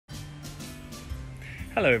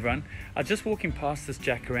Hello everyone. I was just walking past this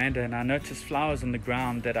jacaranda and I noticed flowers on the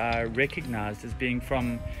ground that I recognized as being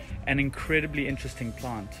from an incredibly interesting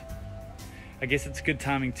plant. I guess it's good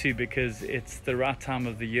timing too, because it's the right time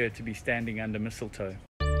of the year to be standing under mistletoe.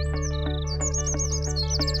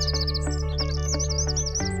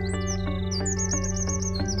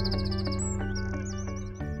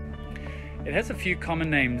 It has a few common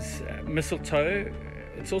names. Mistletoe,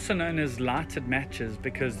 it's also known as lighted matches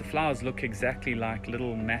because the flowers look exactly like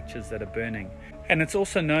little matches that are burning. And it's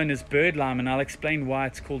also known as bird lime, and I'll explain why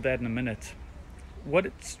it's called that in a minute.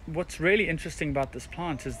 What's really interesting about this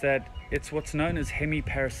plant is that it's what's known as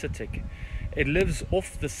hemiparasitic. It lives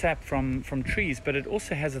off the sap from trees, but it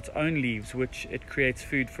also has its own leaves which it creates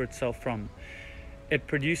food for itself from. It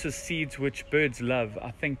produces seeds which birds love.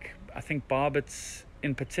 I think barbets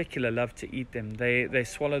in particular love to eat them. They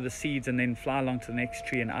swallow the seeds and then fly along to the next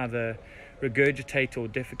tree and either regurgitate or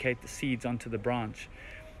defecate the seeds onto the branch.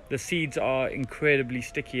 The seeds are incredibly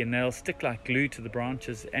sticky and they'll stick like glue to the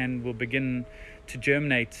branches and will begin to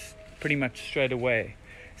germinate pretty much straight away,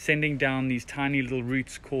 sending down these tiny little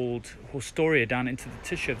roots called haustoria down into the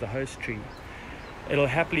tissue of the host tree. It'll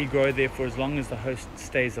happily grow there for as long as the host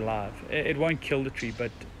stays alive. It won't kill the tree,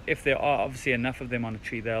 but if there are obviously enough of them on a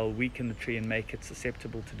tree, they'll weaken the tree and make it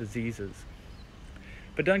susceptible to diseases.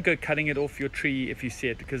 But don't go cutting it off your tree if you see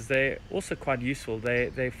it, because they're also quite useful.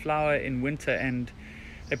 They flower in winter and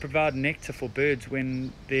they provide nectar for birds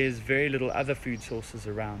when there's very little other food sources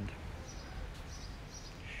around.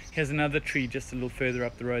 Here's another tree just a little further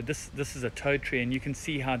up the road. This is a toad tree, and you can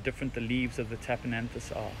see how different the leaves of the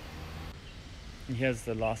Tapinanthus are. And here's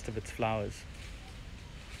the last of its flowers.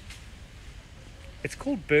 It's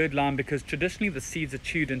called bird lime because traditionally the seeds are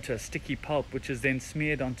chewed into a sticky pulp which is then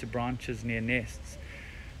smeared onto branches near nests.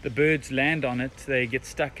 The birds land on it, they get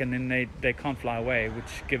stuck, and then they can't fly away,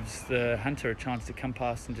 which gives the hunter a chance to come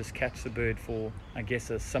past and just catch the bird for, I guess,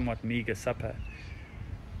 a somewhat meager supper.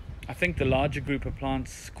 I think the larger group of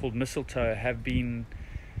plants called mistletoe have been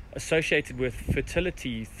associated with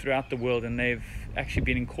fertility throughout the world, and they've actually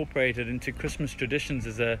been incorporated into Christmas traditions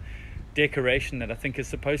as a decoration that I think is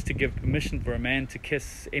supposed to give permission for a man to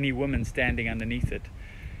kiss any woman standing underneath it.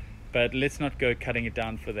 But let's not go cutting it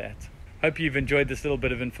down for that. Hope you've enjoyed this little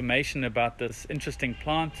bit of information about this interesting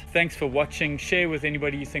plant. Thanks for watching. Share with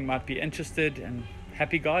anybody you think might be interested, and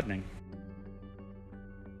happy gardening.